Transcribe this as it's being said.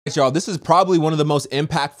Y'all, this is probably one of the most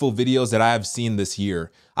impactful videos that I have seen this year.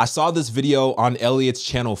 I saw this video on Elliot's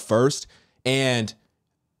channel first, and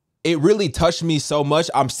it really touched me so much.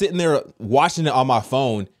 I'm sitting there watching it on my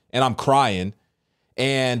phone and I'm crying.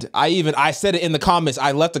 And I said it in the comments.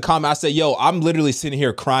 I left a comment. I said, yo, I'm literally sitting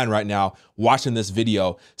here crying right now watching this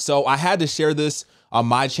video. So I had to share this on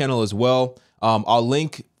my channel as well. I'll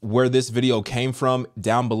link where this video came from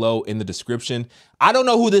down below in the description. I don't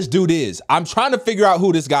know who this dude is. I'm trying to figure out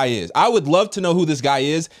who this guy is. I would love to know who this guy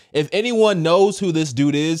is. If anyone knows who this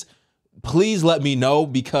dude is, please let me know,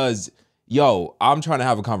 because yo, I'm trying to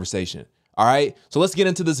have a conversation. All right, so let's get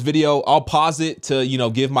into this video. I'll pause it to,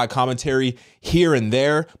 give my commentary here and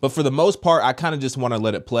there. But for the most part, I kind of just want to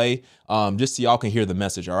let it play just so y'all can hear the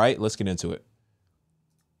message. All right, let's get into it.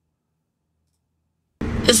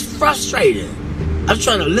 It's frustrating. I'm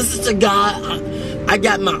trying to listen to God. I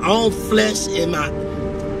got my own flesh and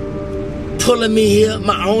pulling me here,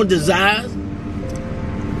 my own desires,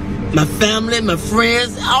 my family, my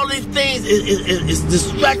friends, all these things is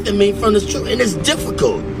distracting me from the truth, and it's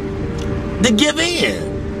difficult to give in,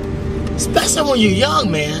 especially when you're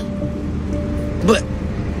young, man. But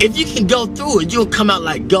if you can go through it, you'll come out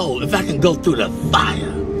like gold. If I can go through the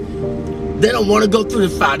fire. They don't want to go through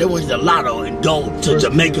the fire. They want the lotto and go to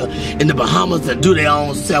Jamaica and the Bahamas and do their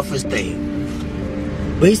own selfish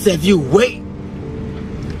thing. But he said, if you wait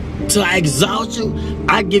till I exalt you,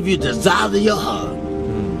 I give you the desires of your heart.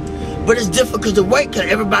 But it's difficult to wait because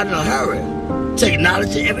everybody's in a hurry.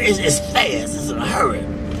 Technology, it's fast. It's in a hurry.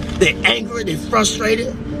 They're angry. They're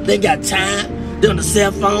frustrated. They got time. They're on the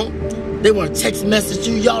cell phone. They want to text message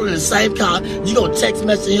you. Y'all in the same car. You going to text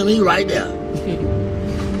message him. He right there.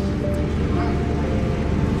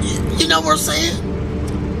 You know what I'm saying?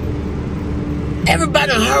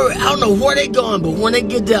 Everybody in a hurry. I don't know where they going, but when they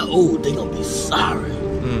get there, oh, they gonna be sorry.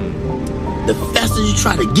 The faster you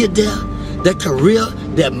try to get there, that career,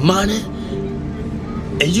 that money,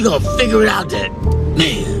 and you gonna figure it out that,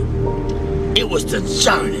 man, it was the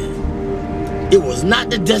journey. It was not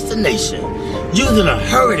the destination. You was in a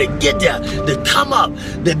hurry to get there, to come up,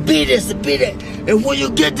 to be this, to be that. And when you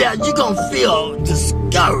get there, you gonna feel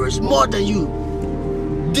discouraged more than you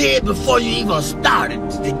did before you even started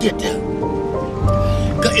to get there.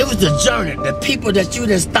 Cause it was the journey, the people that you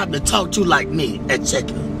didn't stop to talk to, like me at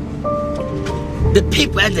Checker, the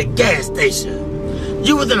people at the gas station.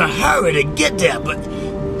 You was in a hurry to get there, but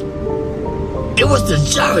it was the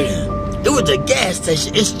journey. It was the gas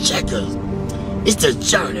station. It's Checkers. It's the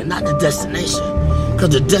journey, not the destination.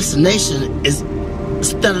 Cause the destination is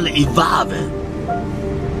steadily evolving.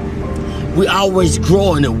 We always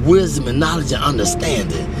growing in wisdom and knowledge and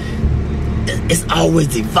understanding. It's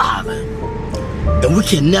always evolving. And we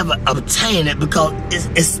can never obtain it because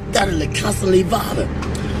it's steadily, constantly evolving.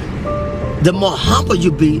 The more humble you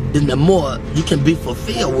be, then the more you can be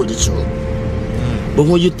fulfilled with the truth. But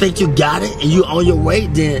when you think you got it and you're on your way,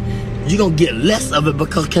 then you're going to get less of it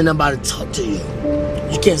because can't nobody talk to you.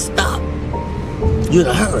 You can't stop. You're in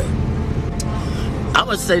a hurry. I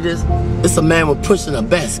would say this. It's a man with pushing a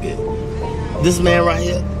basket. This man right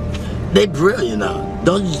here, they brilliant now.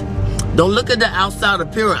 Don't look at the outside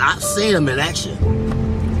appearance. I've seen him in action.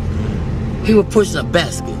 He was pushing a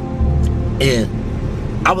basket, and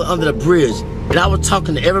I was under the bridge, and I was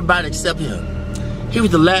talking to everybody except him. He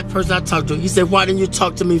was the last person I talked to. He said, "Why didn't you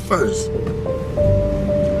talk to me first?"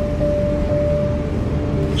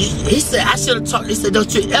 He said, "I should have talked." He said,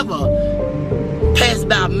 "Don't you ever pass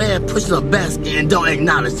by a man pushing a basket and don't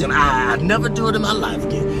acknowledge him." I never do it in my life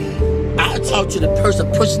again. I talk to the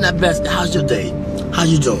person pushing that basket. How's your day? How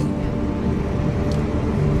you doing?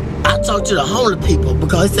 I talk to the homeless people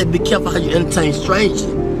because they said be careful how you entertain strangers.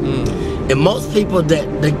 And most people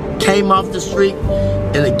that came off the street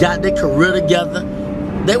and they got their career together,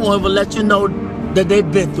 they won't even let you know that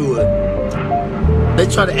they've been through it. They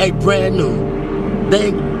try to act brand new.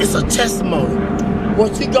 It's a testimony.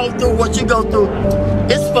 What you go through,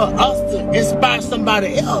 it's for us to inspire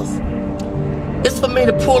somebody else. It's for me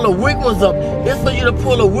to pull the weak ones up. It's for you to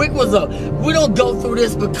pull the weak ones up. We don't go through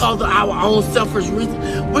this because of our own selfish reasons.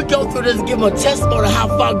 We go through this to give them a testimony of how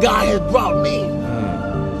far God has brought me.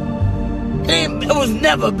 It was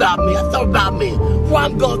never about me. I thought about me. Why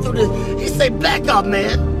I'm going through this. He said, back up,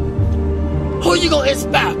 man. Who you going to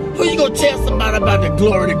inspire? Who you going to tell somebody about the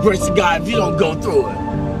glory and the grace of God if you don't go through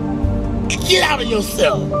it? Get out of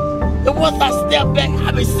yourself. And once I step back,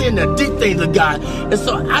 I be seeing the deep things of God. And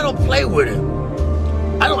so I don't play with it.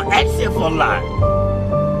 I don't ask him for a lot.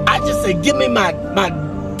 I just say, give me my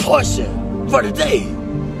portion for the day.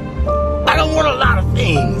 I don't want a lot of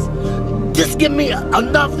things. Just give me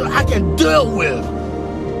enough that I can deal with.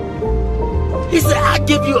 He said, I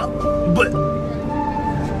give you, but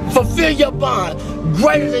fulfill your bond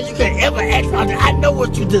greater than you can ever ask. I know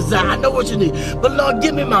what you desire. I know what you need. But Lord,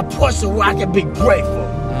 give me my portion where I can be grateful.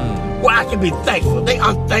 Where I can be thankful. They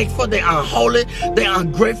unthankful, they unholy, they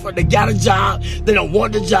ungrateful, they got a job, they don't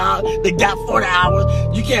want the job, they got 40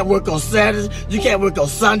 hours, you can't work on Saturdays, you can't work on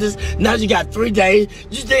Sundays, now you got 3 days,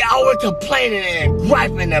 they always complaining and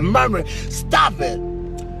griping and murmuring. Stop it.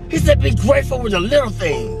 He said be grateful with the little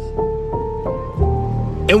things.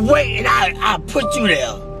 And wait, and I put you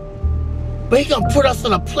there. But he gonna put us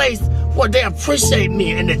in a place where they appreciate me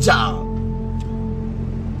in the job.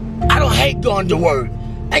 I don't hate going to work.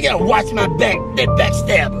 I gotta watch my back, that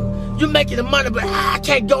backstabber. You making the money, but I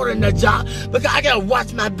can't go to that job because I gotta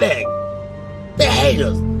watch my back. They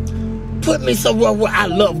haters. Put me somewhere where I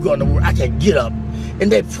love going to work. I can get up and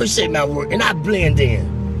they appreciate my work and I blend in.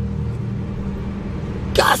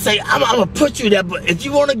 God say, I'm gonna put you there, but if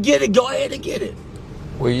you wanna get it, go ahead and get it.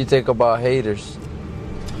 What do you think about haters?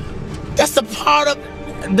 That's a part of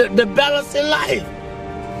the balance in life.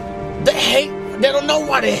 They hate, they don't know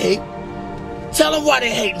why they hate. Tell them why they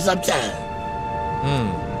hating sometimes.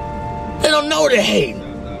 They don't know they're hating.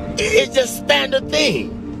 It's just standard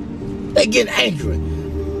thing. They get angry.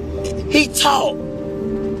 He taught.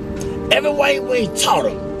 Every way when he taught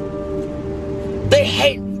them. They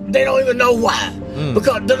hate. They don't even know why.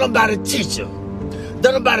 Because they don't nobody teach them. They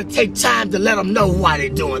don't nobody take time to let them know why they're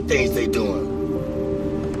doing things they're doing.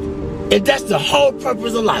 And that's the whole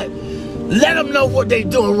purpose of life. Let them know what they're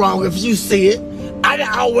doing wrong if you see it.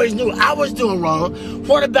 I always knew I was doing wrong.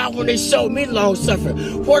 What about when they showed me long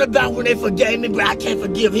suffering? What about when they forgave me, but I can't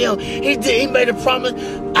forgive him? He made a promise.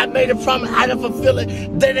 I made a promise. I didn't fulfill it.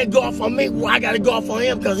 They didn't go off on me. Well, I got to go off on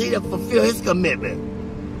him because he didn't fulfill his commitment.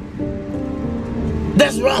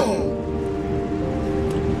 That's wrong.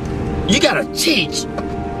 You got to teach.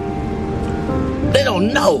 They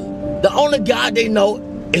don't know. The only God they know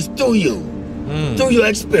is through you, through your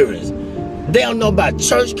experience. They don't know about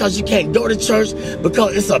church because you can't go to church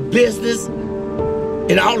because it's a business.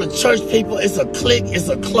 And all the church people, it's a clique, it's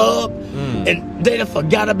a club. And they done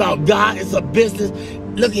forgot about God, it's a business.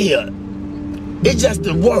 Look here, it's just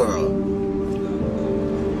the world.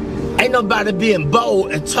 Ain't nobody being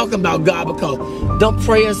bold and talking about God because don't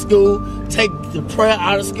pray in school, take the prayer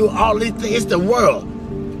out of school, all these things, it's the world.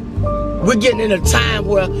 We're getting in a time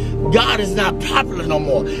where God is not popular no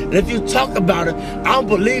more. And if you talk about it, I don't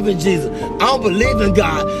believe in Jesus. I don't believe in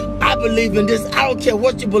God. I believe in this. I don't care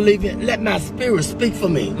what you believe in. Let my spirit speak for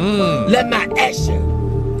me. Let my action.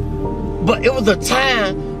 But it was a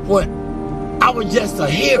time when I was just a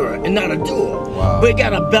hearer and not a doer. Wow. But you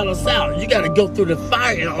got to balance out. You got to go through the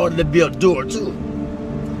fire in order to be a doer too.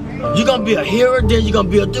 You're going to be a hearer, then you're going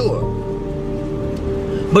to be a doer.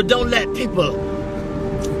 But don't let people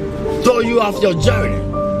throw you off your journey.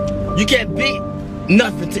 You can't be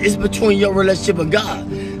nothing. It's between your relationship with God.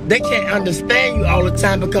 They can't understand you all the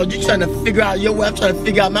time because you're trying to figure out your way. I'm trying to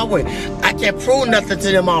figure out my way. I can't prove nothing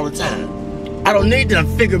to them all the time. I don't need them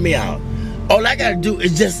to figure me out. All I gotta do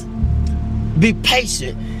is just be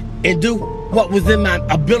patient and do what was in my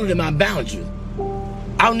ability, my boundaries.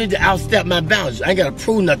 I don't need to outstep my boundaries. I ain't gotta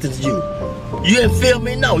prove nothing to you. You didn't feel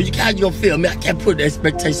me? No. You can't gonna feel me. I can't put the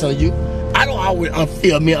expectation on you. I don't always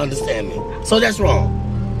feel me, understand me. So that's wrong.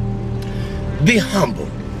 Be humble.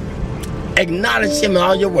 Acknowledge him in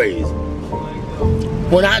all your ways.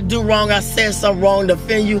 When I do wrong, I said something wrong to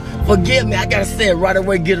offend you, forgive me. I gotta say it right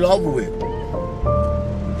away, get it over with.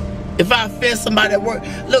 If I offend somebody at work,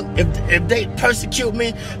 look, if they persecute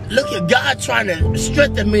me, look at God trying to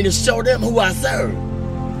strengthen me to show them who I serve.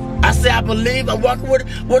 I say I believe, I'm walking with it.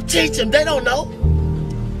 Well, teach them. They don't know.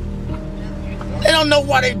 They don't know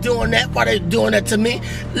why they're doing that, to me.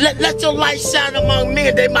 Let your light shine among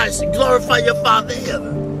men. They might glorify your Father in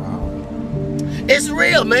heaven. Wow. It's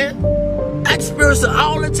real, man. I experience it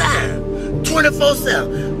all the time,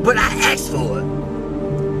 24/7. But I asked for it.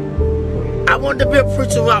 I wanted to be a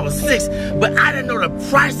preacher when I was 6, but I didn't know the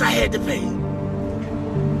price I had to pay.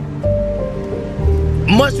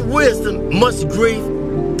 Much wisdom, much grief,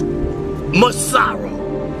 much sorrow.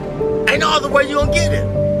 Ain't no other way you gonna get it.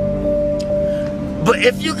 But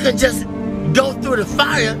if you can just go through the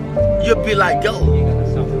fire, you'll be like gold.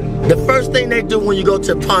 The first thing they do when you go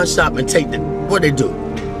to a pawn shop and take what they do?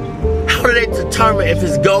 How do they determine if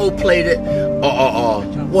it's gold plated or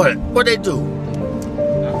what? What they do?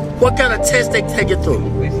 What kind of test they take it through?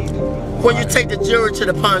 When you take the jewelry to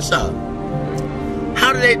the pawn shop,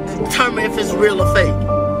 how do they determine if it's real or fake?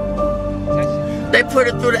 They put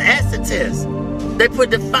it through the acid test. They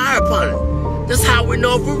put the fire upon it. That's how we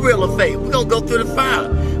know if we're real or fake. We're going to go through the fire.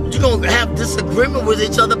 You're going to have disagreement with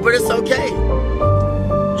each other, but it's okay.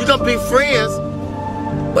 can be friends,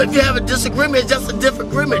 but if you have a disagreement, it's just a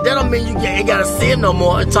different agreement. That don't mean you ain't gotta see him no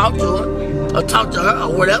more and talk to him or talk to her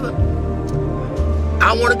or whatever.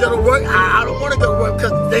 I want to go to work. I don't want to go to work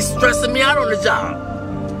because they stressing me out on the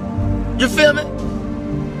job. You feel me?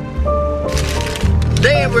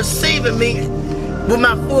 They ain't receiving me with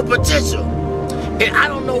my full potential. And I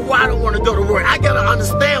don't know why I don't want to go to work. I gotta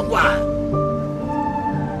understand why.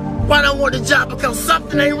 Why I don't want the job? Because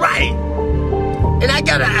something ain't right. And I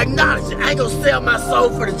gotta acknowledge it. I ain't gonna sell my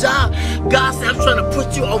soul for the job. God said, I'm trying to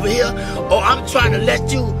put you over here, or I'm trying to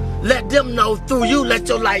let them know through you, let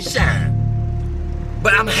your light shine.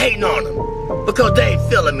 But I'm hating on them because they ain't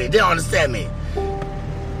feeling me. They don't understand me.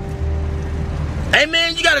 Hey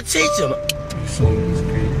man, you gotta teach them.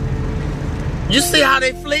 You see how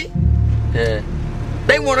they flee? Yeah.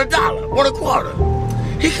 They want $1, want a quarter.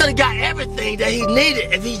 He could have got everything that he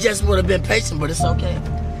needed if he just would have been patient, but it's okay.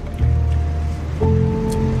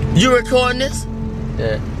 You recording this?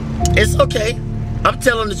 Yeah. It's okay. I'm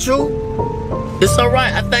telling the truth. It's all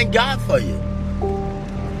right. I thank God for you.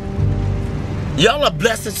 Y'all are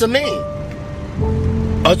blessings to me.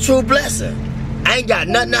 A true blessing. I ain't got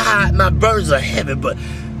nothing to hide. My burdens are heavy, but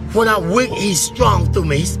when I'm weak, he's strong through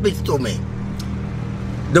me. He speaks through me.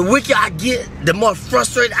 The weaker I get, the more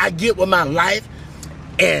frustrated I get with my life,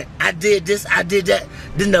 and I did this, I did that,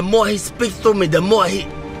 then the more he speaks through me, the more he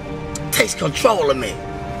takes control of me.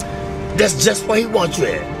 That's just where he wants you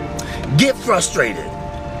at. Get frustrated.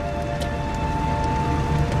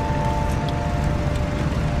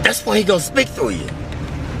 That's when he gonna speak through you.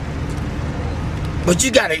 But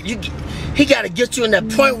he gotta get you in that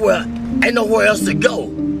point where ain't nowhere else to go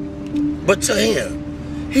but to him.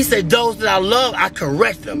 He said, those that I love, I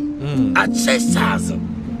correct them. I chastise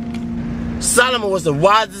them. Solomon was the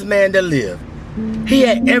wisest man that lived. He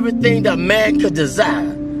had everything that man could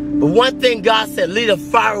desire. But one thing God said, leave the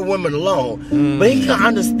foreign women alone. But he couldn't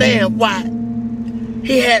understand why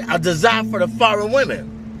he had a desire for the foreign women.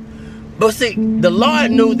 But see, the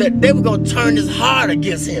Lord knew that they were going to turn his heart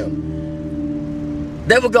against him.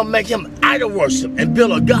 They were going to make him idol worship and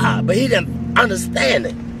build a God. But he didn't understand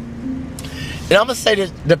it. And I'm going to say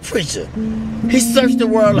this, the preacher, he searched the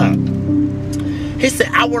world out. He said,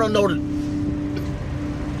 I want to know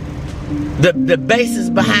the basis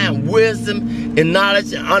behind wisdom and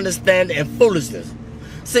knowledge and understanding and foolishness.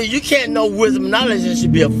 See, you can't know wisdom and knowledge and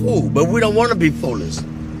should be a fool, but we don't want to be foolish.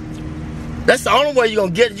 That's the only way you're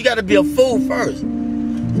going to get it. You got to be a fool first.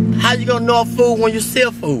 How you going to know a fool when you see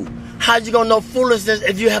a fool? How you going to know foolishness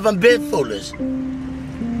if you haven't been foolish?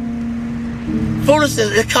 Foolishness,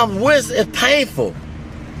 it comes with, it's painful.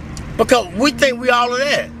 Because we think we all of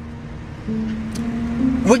that.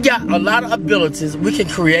 We got a lot of abilities. We can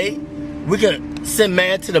create. We can send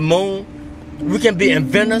man to the moon. We can be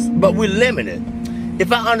inventors, but we're limited.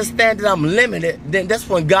 If I understand that I'm limited, then that's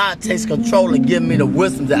when God takes control and gives me the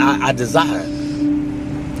wisdom that I desire.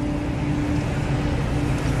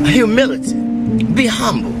 Humility. Be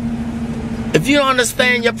humble. If you don't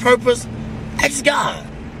understand your purpose, ask God.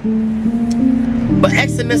 But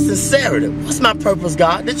ask him in sincerity. What's my purpose,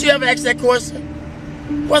 God? Did you ever ask that question?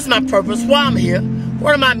 What's my purpose? Why I'm here?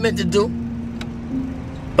 What am I meant to do?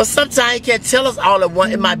 But sometimes he can't tell us all at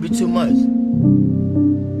once. It might be too much.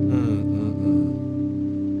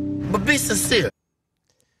 But be sincere.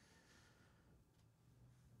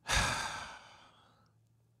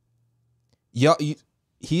 Y'all,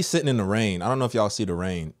 he's sitting in the rain. I don't know if y'all see the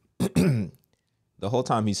rain. The whole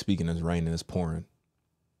time he's speaking, it's raining, it's pouring.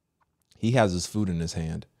 He has his food in his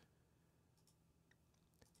hand.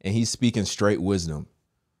 And he's speaking straight wisdom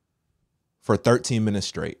for 13 minutes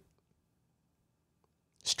straight.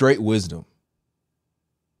 Straight wisdom.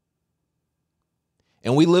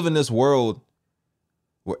 And we live in this world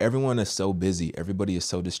where everyone is so busy. Everybody is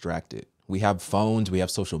so distracted. We have phones, we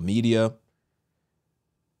have social media.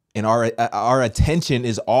 And our attention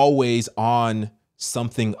is always on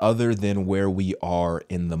something other than where we are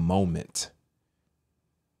in the moment.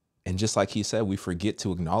 And just like he said, we forget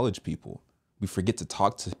to acknowledge people. We forget to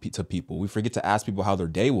talk to people. We forget to ask people how their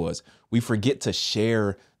day was. We forget to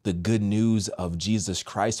share the good news of Jesus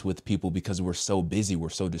Christ with people because we're so busy. We're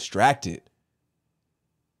so distracted.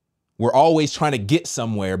 We're always trying to get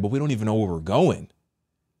somewhere, but we don't even know where we're going.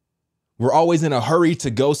 We're always in a hurry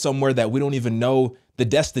to go somewhere that we don't even know the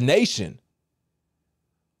destination.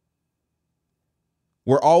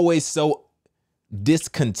 We're always so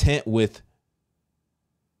discontent with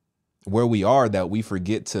where we are that we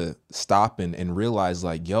forget to stop and realize,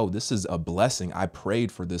 like, yo, this is a blessing. I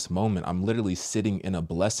prayed for this moment. I'm literally sitting in a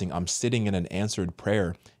blessing. I'm sitting in an answered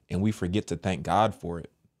prayer, and we forget to thank God for it.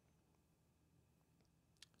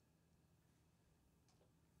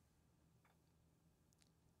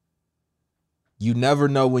 You never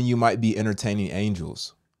know when you might be entertaining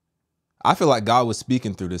angels. I feel like God was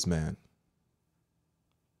speaking through this man.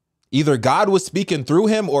 Either God was speaking through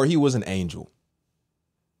him or he was an angel.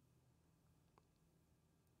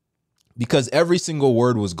 Because every single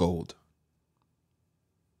word was gold.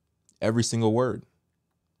 Every single word.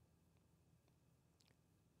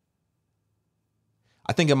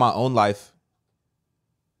 I think in my own life,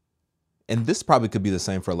 and this probably could be the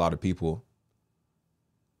same for a lot of people,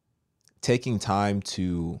 taking time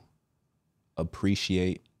to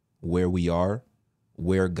appreciate where we are,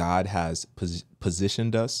 where God has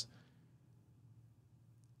positioned us,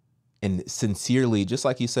 and sincerely, just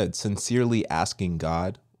like you said, sincerely asking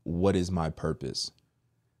God, what is my purpose?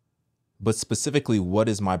 But specifically, what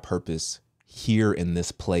is my purpose here in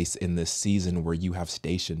this place, in this season where you have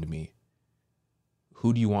stationed me?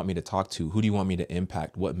 Who do you want me to talk to? Who do you want me to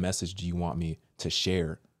impact? What message do you want me to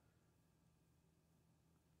share?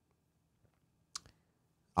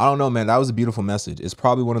 I don't know, man. That was a beautiful message. It's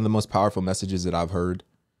probably one of the most powerful messages that I've heard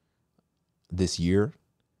this year.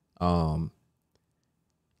 And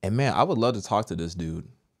man, I would love to talk to this dude.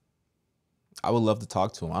 I would love to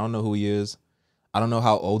talk to him. I don't know who he is. I don't know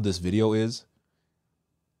how old this video is.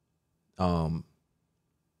 But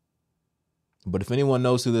if anyone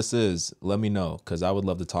knows who this is, let me know, because I would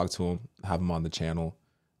love to talk to him, have him on the channel,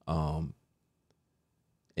 and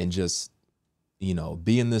just,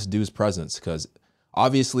 be in this dude's presence, because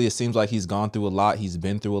obviously it seems like he's gone through a lot. He's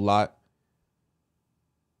been through a lot.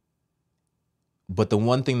 But the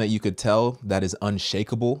one thing that you could tell that is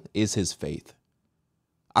unshakable is his faith.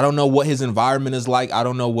 I don't know what his environment is like. I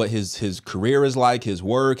don't know what his career is like, his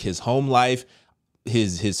work, his home life,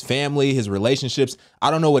 his family, his relationships.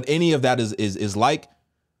 I don't know what any of that is like,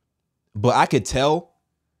 but I could tell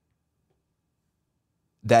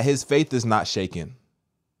that his faith is not shaken,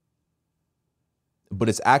 but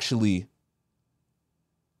it's actually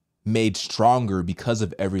made stronger because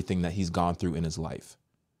of everything that he's gone through in his life.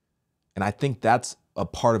 And I think that's a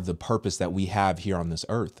part of the purpose that we have here on this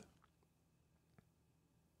earth.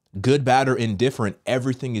 Good, bad, or indifferent,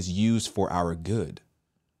 everything is used for our good.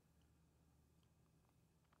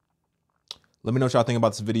 Let me know what y'all think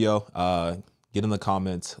about this video. Get in the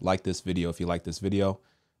comments, like this video if you like this video.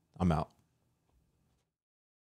 I'm out.